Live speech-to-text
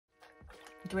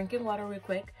drinking water real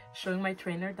quick, showing my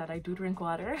trainer that I do drink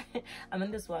water. I'm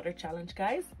in this water challenge,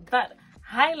 guys. But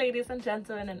hi ladies and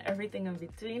gentlemen and everything in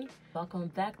between, welcome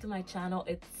back to my channel.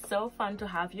 It's so fun to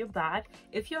have you back.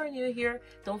 If you're new here,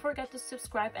 don't forget to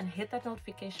subscribe and hit that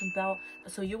notification bell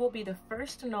so you will be the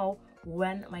first to know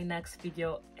when my next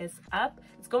video is up.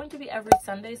 It's going to be every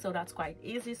Sunday, so that's quite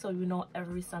easy, so you know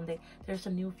every Sunday there's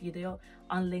a new video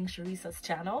on Lingerie's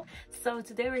channel. So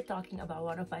today we're talking about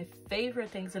one of my favorite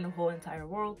things in the whole entire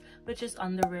world, which is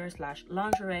underwear slash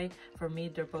lingerie. For me,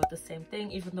 they're both the same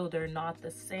thing, even though they're not the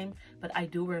same, but I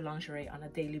do wear lingerie on a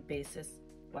daily basis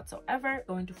whatsoever.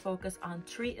 Going to focus on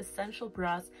 3 essential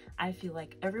bras I feel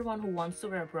like everyone who wants to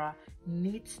wear a bra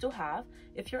needs to have.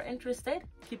 If you're interested,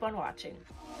 keep on watching.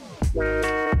 So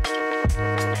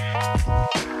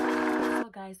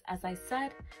guys, as I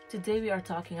said, today we are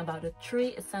talking about the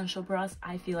 3 essential bras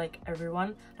I feel like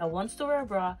everyone that wants to wear a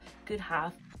bra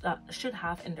should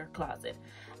have in their closet.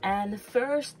 And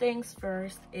first things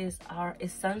first is our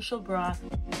essential bra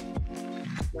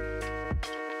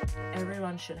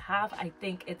everyone should have. I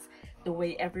think it's the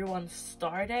way everyone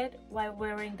started while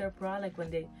wearing their bra, like when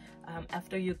they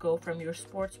after you go from your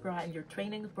sports bra and your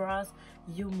training bras,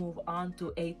 you move on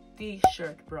to a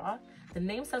t-shirt bra. The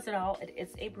name says it all. It is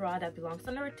a bra that belongs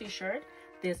under a t-shirt.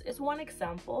 This is one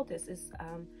example. This is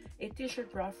a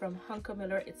t-shirt bra from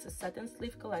hunkemöller. It's a satin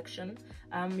sleeve collection.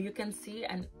 You can see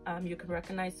and you can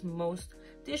recognize most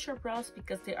t-shirt bras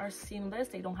because they are seamless.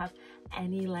 They don't have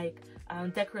any like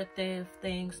decorative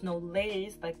things, no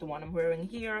lace like the one I'm wearing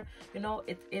here. You know,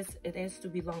 it is to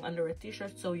belong under a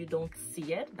t-shirt so you don't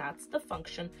see it. That's the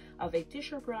function of a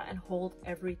t-shirt bra, and hold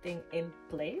everything in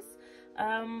place.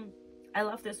 I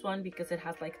love this one because it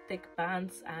has like thick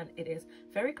bands and it is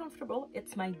very comfortable.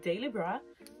 It's my daily bra.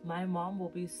 My mom will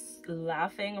be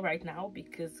laughing right now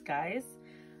because, guys,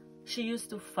 she used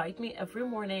to fight me every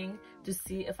morning to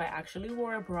see if I actually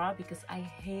wore a bra because I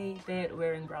hated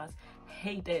wearing bras. I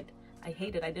hated. I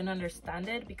didn't understand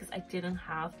it because I didn't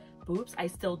have boobs. I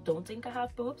still don't think I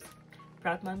have boobs.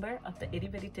 Proud member of the Itty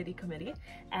Bitty Titty Committee.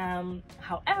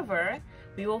 However,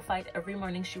 we will fight every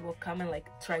morning. She will come and like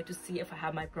try to see if I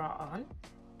have my bra on,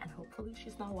 and hopefully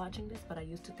she's not watching this, but I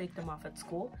used to take them off at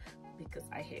school because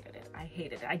I hated it.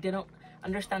 I didn't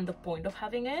understand the point of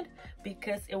having it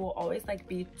because it will always like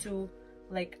be too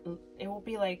like, it will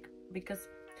be like, because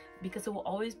it will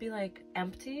always be like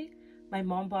empty. My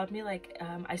mom bought me like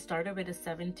I started with a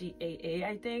 70 AA,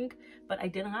 I think, but I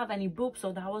didn't have any boobs,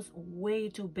 so that was way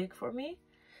too big for me.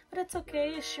 But it's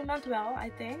okay, she meant well, I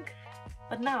think.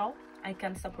 But now I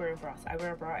can't stop wearing bras. I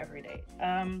wear a bra every day,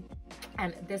 and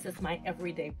this is my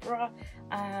everyday bra.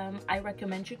 I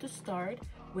recommend you to start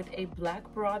with a black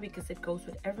bra because it goes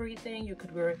with everything. You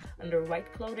could wear it under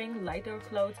white clothing, lighter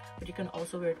clothes, but you can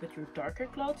also wear it with your darker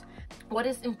clothes. What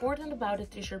is important about a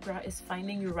t-shirt bra is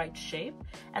finding your right shape,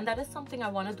 and that is something I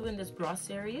want to do in this bra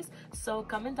series. So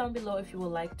comment down below if you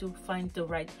would like to find the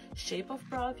right shape of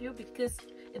bra of you, because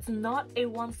it's not a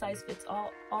one size fits all.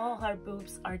 All our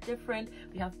boobs are different.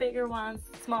 We have bigger ones,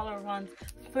 smaller ones,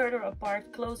 further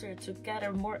apart, closer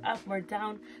together, more up, more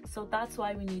down. So that's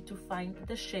why we need to find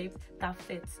the shape that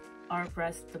fits our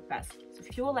breast the best. So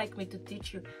if you would like me to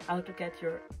teach you how to get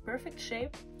your perfect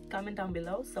shape, comment down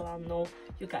below so I'll know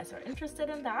you guys are interested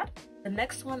in that. The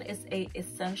next one is a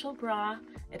essential bra.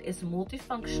 It is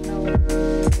multifunctional.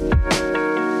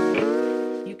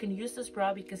 You can use this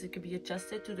bra because it can be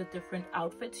adjusted to the different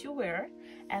outfits you wear,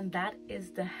 and that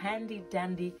is the handy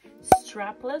dandy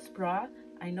strapless bra.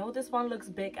 I know this one looks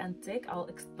big and thick. I'll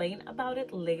explain about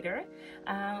it later,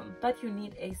 but you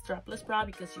need a strapless bra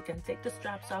because you can take the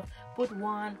straps off,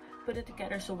 put it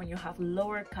together, so when you have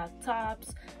lower cut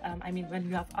tops, when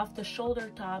you have off the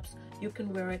shoulder tops, you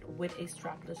can wear it with a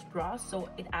strapless bra. So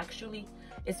it actually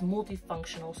is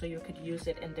multifunctional, so you could use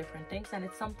it in different things, and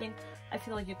it's something I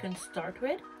feel like you can start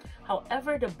with.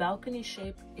 However, the balcony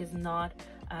shape is not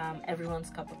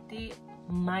everyone's cup of tea.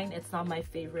 Mine, it's not my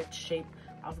favorite shape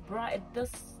of bra. It does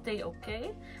stay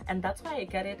okay, and that's why I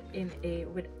get it in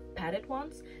with padded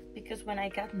ones, because when I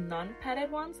get non-padded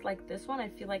ones like this one, I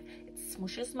feel like it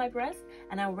smooshes my breast,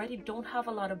 and I already don't have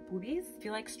a lot of boobies. I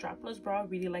feel like strapless bra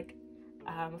really like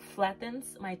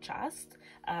flattens my chest,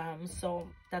 so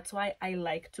that's why I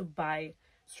like to buy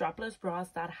strapless bras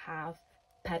that have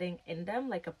padding in them,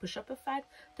 like a push-up effect.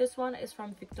 This one is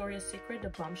from Victoria's Secret, the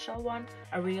Bombshell one.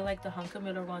 I really like the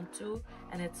hunkemöller one too,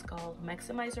 and it's called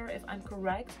Maximizer if I'm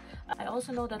correct. I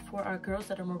also know that for our girls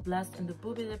that are more blessed in the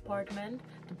boobie department,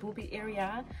 the boobie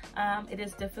area, it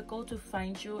is difficult to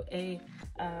find you a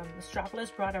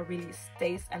strapless bra that really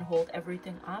stays and hold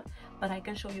everything up, but I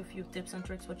can show you a few tips and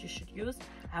tricks what you should use.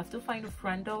 I have to find a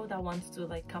friend though that wants to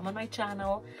like come on my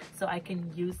channel so I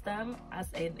can use them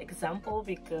as an example,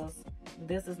 because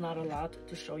this is not allowed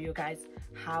to show you guys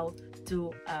how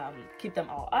to keep them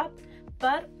all up.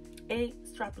 But a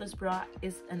strapless bra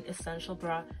is an essential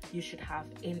bra you should have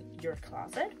in your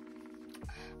closet.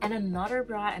 And another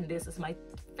bra, and this is my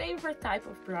favorite type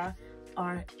of bra,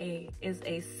 is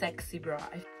a sexy bra.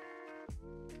 I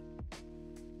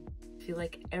feel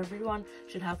like everyone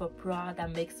should have a bra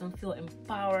that makes them feel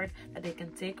empowered, that they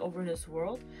can take over this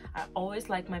world. I always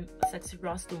like my sexy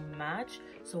bras to match,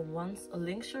 so once a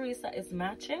lingerie set is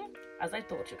matching, as I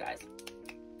told you guys,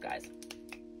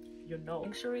 you know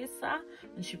lingerie set,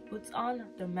 when she puts on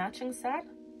the matching set,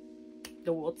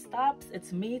 the world stops.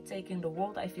 It's me taking the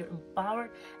world. I feel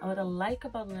empowered. And what I like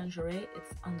about lingerie,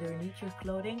 it's underneath your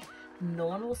clothing. No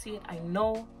one will see it. I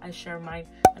know I share mine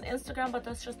on Instagram, but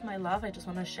that's just my love. I just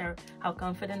want to share how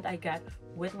confident I get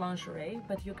with lingerie.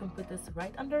 But you can put this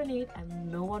right underneath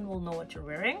and no one will know what you're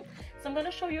wearing. So I'm going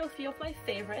to show you a few of my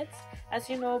favorites. As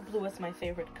you know, blue is my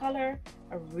favorite color.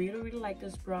 I really like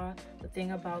this bra. The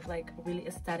thing about like really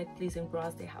aesthetic pleasing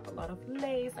bras, they have a lot of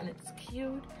lace and it's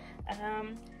cute.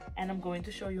 And I'm going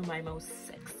to show you my most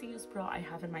sexiest bra I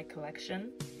have in my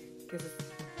collection. This is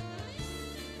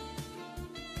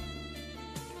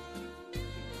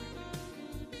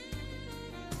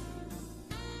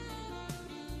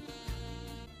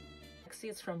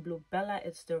it's from Bluebella.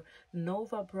 It's the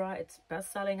Nova bra. It's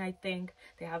best selling, I think.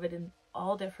 They have it in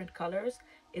all different colors.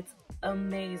 It's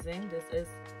amazing. This is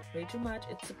way too much.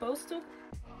 It's supposed to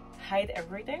hide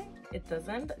everything. It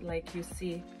doesn't, like you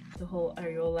see the whole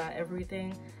areola,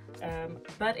 everything,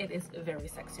 but it is very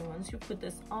sexy. Once you put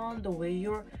this on, the way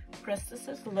your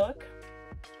princesses look,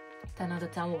 10 out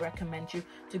of 10 will recommend you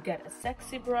to get a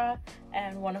sexy bra.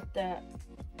 And one of the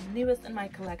newest in my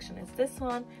collection is this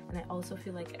one, and I also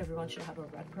feel like everyone should have a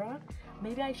red bra.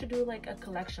 Maybe I should do like a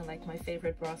collection, like my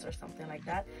favorite bras or something like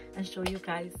that, and show you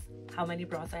guys how many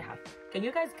bras I have. Can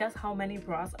you guys guess how many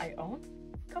bras I own?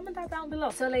 Comment that down below.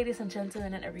 So ladies and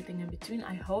gentlemen and everything in between,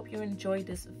 I hope you enjoyed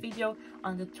this video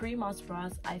on the 3 must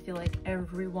bras I feel like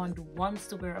everyone who wants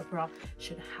to wear a bra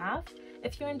should have.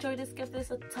 If you enjoyed this, give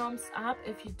this a thumbs up.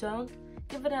 If you don't,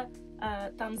 give it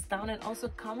a thumbs down, and also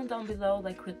comment down below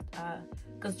like with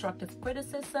constructive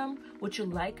criticism. Would you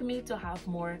like me to have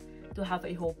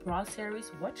a whole bra series?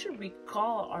 What should we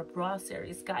call our bra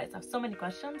series, guys? I have so many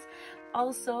questions.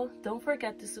 Also, don't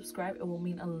forget to subscribe. It will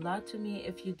mean a lot to me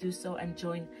if you do so and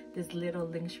join this little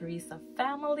lingerie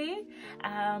family.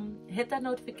 Hit that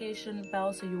notification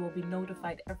bell so you will be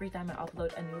notified every time I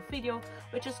upload a new video,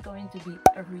 which is going to be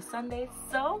every Sunday.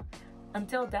 So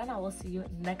until then, I will see you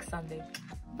next Sunday.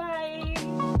 Bye.